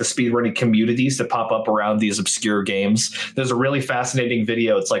and like the speed running communities that pop up around these obscure games. There's a really fascinating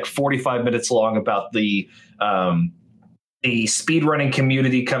video. It's like 45 minutes long about the speedrunning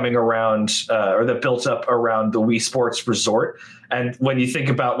community coming around or that built up around the Wii Sports Resort. And when you think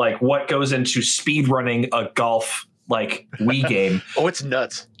about like what goes into speedrunning a golf like Wii game. Oh, it's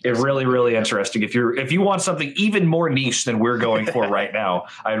nuts. It really, really interesting. If you want something even more niche than we're going for right now,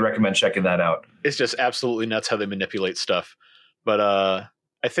 I'd recommend checking that out. It's just absolutely nuts how they manipulate stuff. But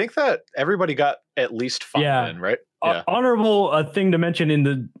I think that everybody got at least 5 in, right? Yeah. Honorable thing to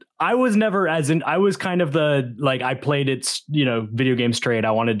mention I was never I was kind of I played it, video game straight.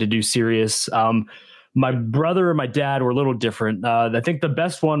 I wanted to do serious. My brother and my dad were a little different. I think the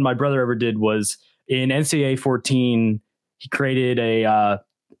best one my brother ever did was in NCAA 14. He created a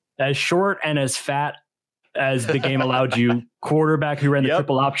as short and as fat as the game allowed you quarterback who ran the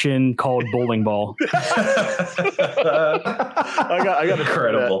triple option called bowling ball. I got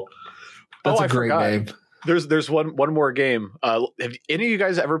incredible. That's a great name. There's one more game. Have any of you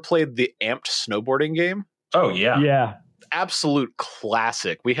guys ever played the Amped snowboarding game? Oh yeah. Yeah. Absolute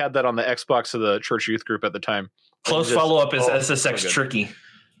classic. We had that on the Xbox of the church youth group at the time. Close follow-up is SSX Tricky.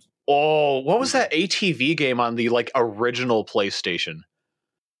 Oh, what was that ATV game on the original PlayStation?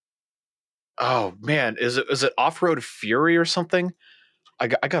 Oh man, is it Off-Road Fury or something? I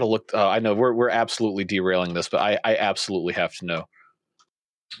gotta look. I know we're absolutely derailing this, but I absolutely have to know.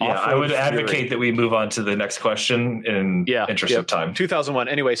 Yeah, I would advocate that we move on to the next question in interest of time. 2001.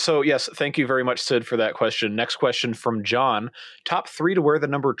 Anyway, so yes, thank you very much, Sid, for that question. Next question from John. Top 3 to wear the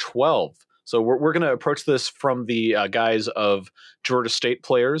number 12. So we're going to approach this from the guise of Georgia State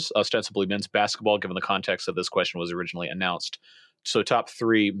players, ostensibly men's basketball, given the context that this question was originally announced. So top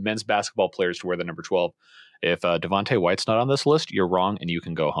 3 men's basketball players to wear the number 12. If Devontae White's not on this list, you're wrong, and you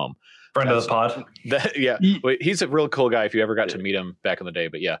can go home. Friend of the pod. He's a real cool guy if you ever got to meet him back in the day.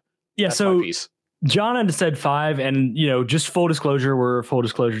 But yeah. So John had said 5, and just full disclosure, we're a full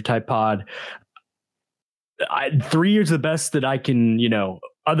disclosure type pod. 3 years the best that I can,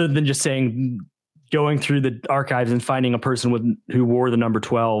 other than just saying, going through the archives and finding a person who wore the number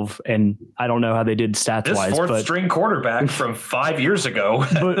 12, and I don't know how they did stats wise. This fourth string quarterback from 5 years ago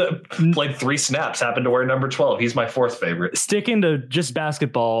played 3 snaps, happened to wear number 12. He's my 4th favorite. Sticking to just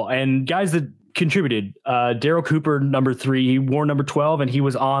basketball and guys that contributed. Daryl Cooper, number 3, he wore number 12, and he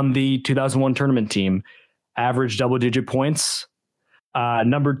was on the 2001 tournament team. Average double-digit points.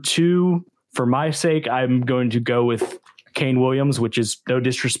 Number 2, for my sake, I'm going to go with Kane Williams, which is no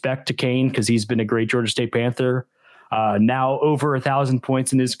disrespect to Kane because he's been a great Georgia State Panther. Now over 1,000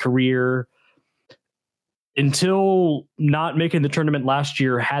 points in his career. Until not making the tournament last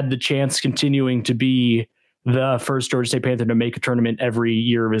year, had the chance continuing to be the first Georgia State Panther to make a tournament every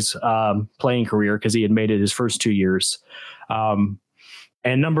year of his playing career because he had made it his first 2 years. And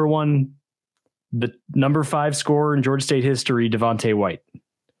number 1, the number 5 scorer in Georgia State history, Devontae White.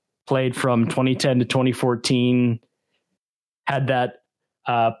 Played from 2010 to 2014. Had that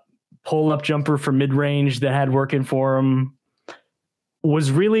pull-up jumper from mid-range that had working for him. Was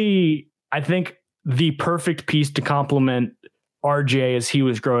really, I think, the perfect piece to complement RJ as he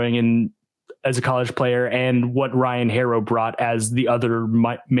was growing as a college player, and what Ryan Harrow brought as the other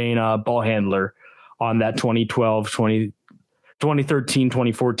main ball handler on that 2013,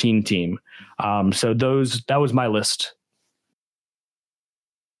 2014 team. So that was my list.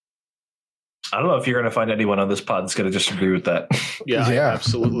 I don't know if you're going to find anyone on this pod that's going to disagree with that. Yeah.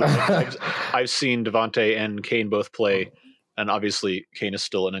 Absolutely. I've seen Devontae and Kane both play, and obviously Kane is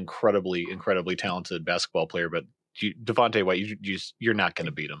still an incredibly, incredibly talented basketball player, but Devontae White, you're not going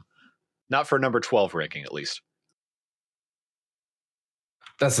to beat him. Not for a number 12 ranking, at least.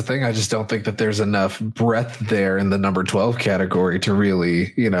 That's the thing. I just don't think that there's enough breadth there in the number 12 category to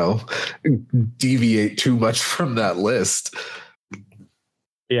really, deviate too much from that list.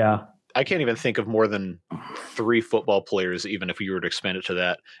 Yeah. I can't even think of more than 3 football players, even if you were to expand it to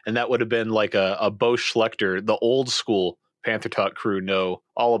that. And that would have been like a Bo Schlechter, the old school Panther Talk crew know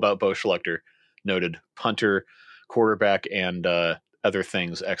all about Bo Schlechter, noted punter, quarterback, and other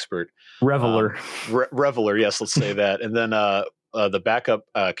things expert. Reveler. Reveler, yes, let's say that. And then the backup,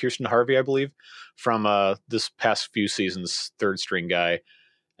 Kirsten Harvey, I believe, from this past few seasons, 3rd string guy.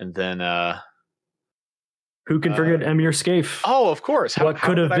 And then... who can forget Emir Scaife? Oh, of course. What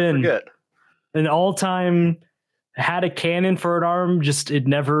could have been an all-time, had a cannon for an arm, just it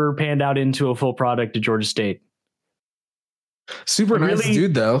never panned out into a full product at Georgia State. Super nice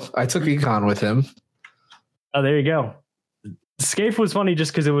dude, though. I took econ with him. Oh, there you go. Scaife was funny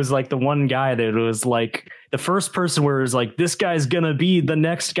just because it was like the one guy that was like the first person where it was like, this guy's going to be the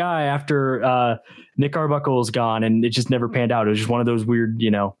next guy after Nick Arbuckle is gone, and it just never panned out. It was just one of those weird,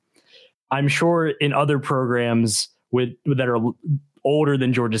 I'm sure in other programs that are older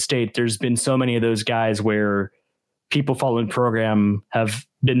than Georgia State, there's been so many of those guys where people following the program have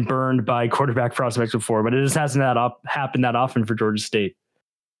been burned by quarterback prospects before, but it just hasn't happened that often for Georgia State.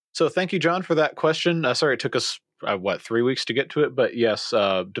 So thank you, John, for that question. Sorry, it took us 3 weeks to get to it. But yes,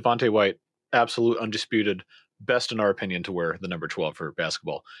 Devontae White, absolute undisputed best in our opinion to wear the number 12 for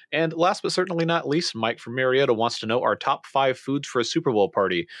basketball. And last but certainly not least, Mike from Marietta wants to know our top 5 foods for a Super Bowl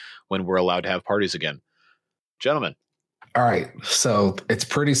party when we're allowed to have parties again. Gentlemen. All right, so it's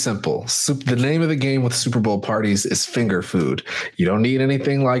pretty simple. The name of the game with Super Bowl parties is finger food. You don't need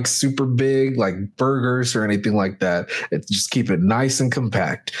anything like super big, like burgers or anything like that. Just keep it nice and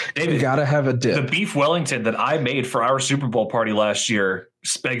compact. David, you got to have a dip. The beef Wellington that I made for our Super Bowl party last year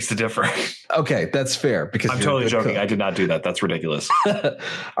begs to differ. Okay, that's fair. Because I'm totally joking. I did not do that. That's ridiculous.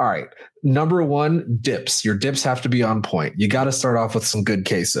 All right. Number 1, dips. Your dips have to be on point. You got to start off with some good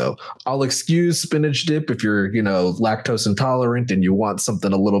queso. I'll excuse spinach dip if you're, lactose intolerant and you want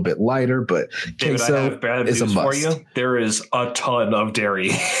something a little bit lighter, but David, queso I have bad is a news must. for you. There is a ton of dairy.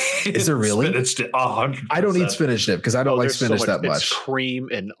 Is there really? Spinach dip, 100%. I don't eat spinach dip because I don't like spinach that much. It's cream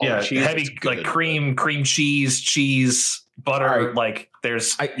and cheese. Heavy like cream cheese, butter. Right. Like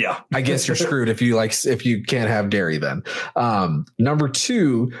there's I guess you're screwed if you can't have dairy then. Number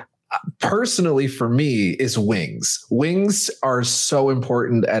 2, personally for me, is wings. Wings are so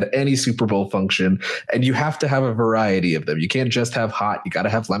important at any Super Bowl function, and you have to have a variety of them. You can't just have hot. You got to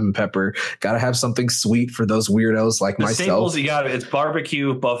have lemon pepper. Got to have something sweet for those weirdos like the myself. Staples it's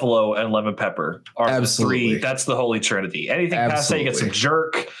barbecue, buffalo, and lemon pepper are Absolutely. the 3. That's the holy trinity. Anything past that, you get some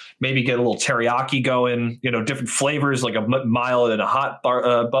jerk. Maybe get a little teriyaki going. Different flavors like a mild and a hot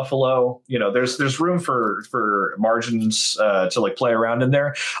buffalo. There's room for margins to like play around in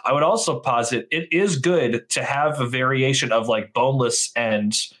there. I would also posit it is good to have a variation of like boneless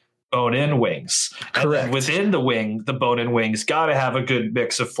and bone-in wings. Correct. And then within the bone-in wings, got to have a good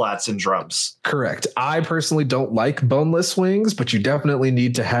mix of flats and drums. Correct. I personally don't like boneless wings, but you definitely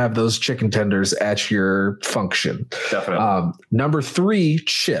need to have those chicken tenders at your function. Definitely. Number 3,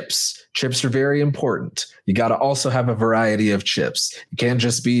 chips. Chips are very important. You got to also have a variety of chips. You can't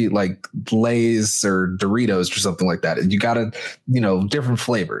just be like Lay's or Doritos or something like that. You got to, different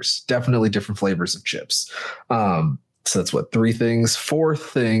flavors, definitely different flavors of chips. So that's 3 things. 4th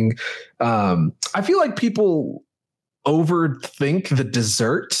thing, I feel like people overthink the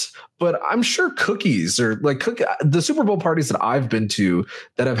dessert, but I'm sure cookies or the Super Bowl parties that I've been to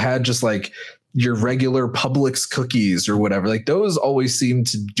that have had just like your regular Publix cookies or whatever, like those always seem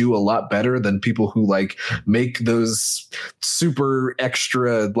to do a lot better than people who like make those super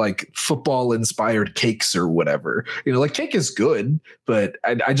extra like football inspired cakes or whatever. Like cake is good, but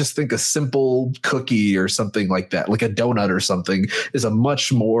I just think a simple cookie or something like that, like a donut or something, is a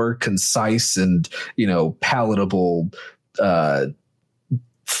much more concise and palatable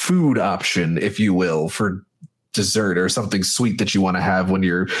food option, if you will, for dessert or something sweet that you want to have when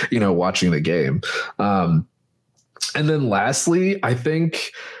you're watching the game. And then lastly, I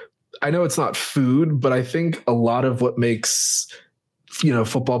know it's not food, but I think a lot of what makes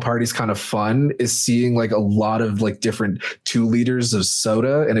football parties kind of fun is seeing like a lot of like different 2 liters of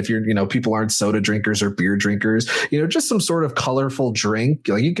soda. And if you're, people aren't soda drinkers or beer drinkers, just some sort of colorful drink.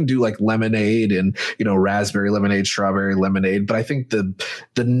 Like you can do like lemonade and, raspberry lemonade, strawberry lemonade. But I think the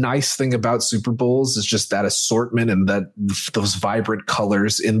nice thing about Super Bowls is just that assortment and those vibrant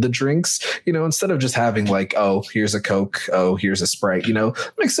colors in the drinks, instead of just having like, oh, here's a Coke. Oh, here's a Sprite,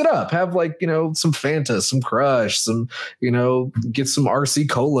 mix it up, have like, some Fanta, some Crush, some, get some RC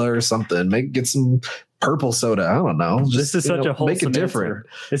Cola or something. Get some purple soda. I don't know. This is such a wholesome make it different. Answer.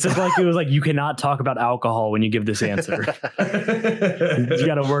 It's just like it was like you cannot talk about alcohol when you give this answer. You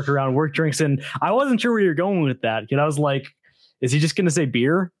got to work around work drinks, and I wasn't sure where you're going with that. I was like, is he just going to say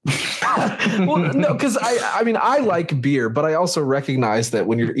beer? Well, no, because I like beer, but I also recognize that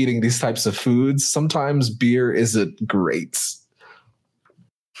when you're eating these types of foods, sometimes beer isn't great.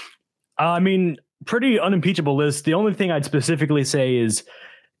 Pretty unimpeachable list. The only thing I'd specifically say is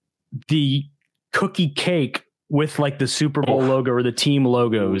the cookie cake with like the Super Bowl logo or the team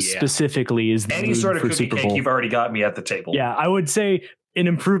logos specifically is any sort of cookie Super cake. Bowl. You've already got me at the table. Yeah, I would say an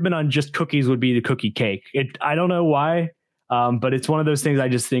improvement on just cookies would be the cookie cake. I don't know why, but it's one of those things I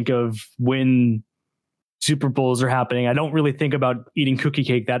just think of when Super Bowls are happening. I don't really think about eating cookie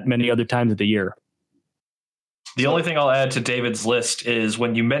cake that many other times of the year. The only thing I'll add to David's list is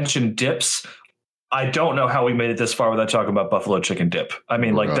when you mentioned dips, I don't know how we made it this far without talking about buffalo chicken dip.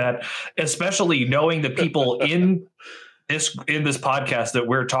 That, especially knowing the people in this podcast that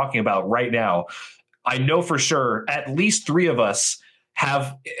we're talking about right now, I know for sure at least 3 of us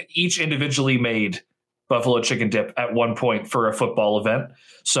have each individually made buffalo chicken dip at one point for a football event.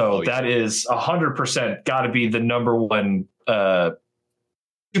 So that is 100% got to be the number 1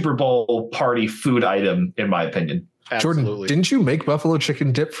 Super Bowl party food item, in my opinion. Absolutely. Jordan, didn't you make buffalo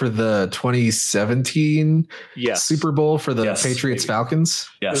chicken dip for the 2017 Super Bowl for the Patriots Falcons?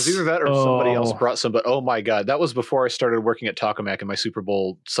 Yes. It was either that or somebody else brought some, but oh my God, that was before I started working at Taco Mac, and my Super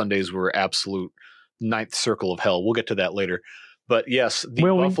Bowl Sundays were absolute ninth circle of hell. We'll get to that later. But yes, the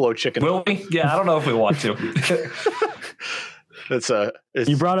buffalo chicken. Will we? Yeah, I don't know if we want to.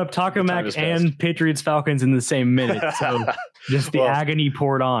 You brought up Taco Mac and Patriots Falcons in the same minute, so just the agony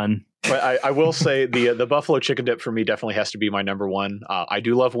poured on. But I will say the buffalo chicken dip for me definitely has to be my number one. I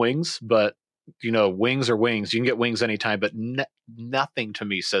do love wings, but wings are wings. You can get wings anytime, but nothing to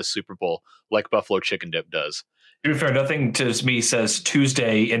me says Super Bowl like buffalo chicken dip does. To be fair, nothing to me says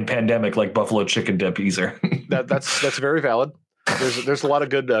Tuesday in pandemic like buffalo chicken dip either. That's very valid. There's a lot of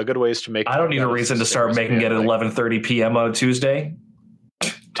good ways to make. I don't need a reason to start making it at 11:30 p.m. on Tuesday.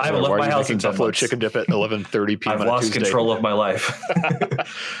 I haven't left my house in buffalo chicken dip at 11:30 p.m. I've lost control of my life.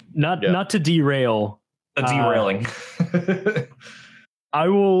 Not to derail. Derailing.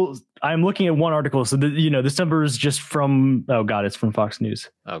 I'm looking at one article. So this number is just from. Oh God, it's from Fox News.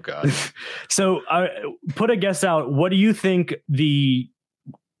 Oh God. So I put a guess out. What do you think the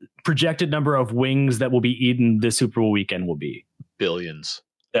projected number of wings that will be eaten this Super Bowl weekend will be? Billions.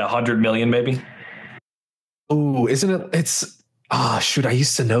 Yeah, 100 million maybe. Oh, isn't it? It's shoot. I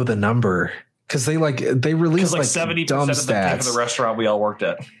used to know the number because they released like 70% dumb of the restaurant we all worked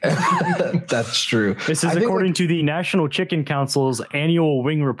at. That's true. This is according to the National Chicken Council's annual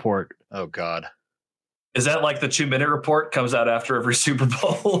wing report. Oh God. Is that like the 2-minute report comes out after every Super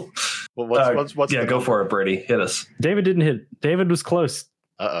Bowl? Well, what's go for it, Brady. Hit us. David didn't hit. David was close.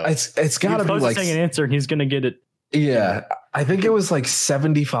 It's got to be like saying an answer, and he's going to get it. Yeah, I think it was like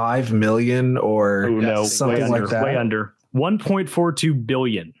 75 million or something like that. Way under 1.42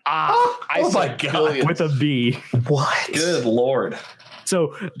 billion. My God, with a B. What? Good Lord.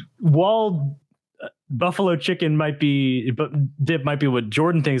 So while buffalo chicken dip might be what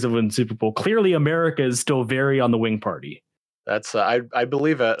Jordan thinks of in Super Bowl, clearly America is still very on the wing party. That's I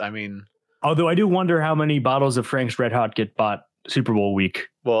believe it. I mean, although I do wonder how many bottles of Frank's Red Hot get bought Super Bowl week.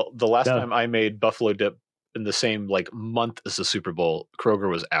 Well, the last time I made buffalo dip in the same month as the Super Bowl, Kroger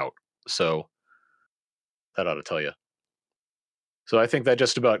was out. So that ought to tell you. So I think that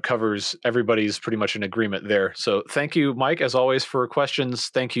just about covers everybody's pretty much in agreement there. So thank you, Mike, as always, for questions.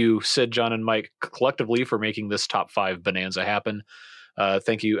 Thank you, Sid, John, and Mike collectively for making this top 5 bonanza happen.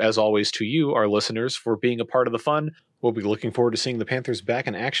 Thank you, as always, to you, our listeners, for being a part of the fun. We'll be looking forward to seeing the Panthers back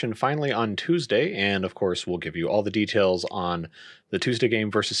in action finally on Tuesday. And, of course, we'll give you all the details on the Tuesday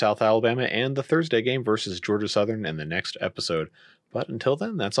game versus South Alabama and the Thursday game versus Georgia Southern in the next episode. But until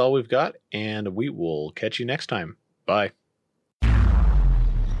then, that's all we've got, and we will catch you next time. Bye.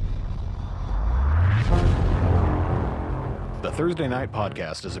 The Thursday Night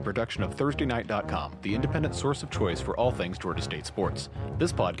Podcast is a production of ThursdayNight.com, the independent source of choice for all things Georgia State sports.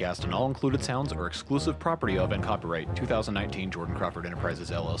 This podcast and all included sounds are exclusive property of and copyright 2019 Jordan Crawford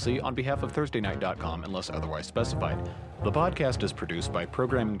Enterprises, LLC on behalf of ThursdayNight.com unless otherwise specified. The podcast is produced by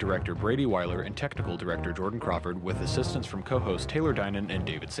Programming Director Brady Weiler and Technical Director Jordan Crawford with assistance from co-hosts Taylor Dinan and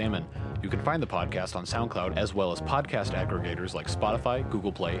David Salmon. You can find the podcast on SoundCloud as well as podcast aggregators like Spotify,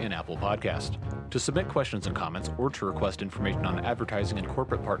 Google Play, and Apple Podcast. To submit questions and comments or to request information on advertising and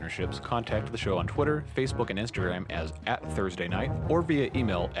corporate partnerships, contact the show on Twitter, Facebook, and Instagram as @ThursdayNight or via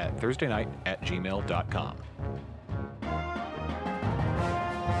email at thursdaynight@gmail.com.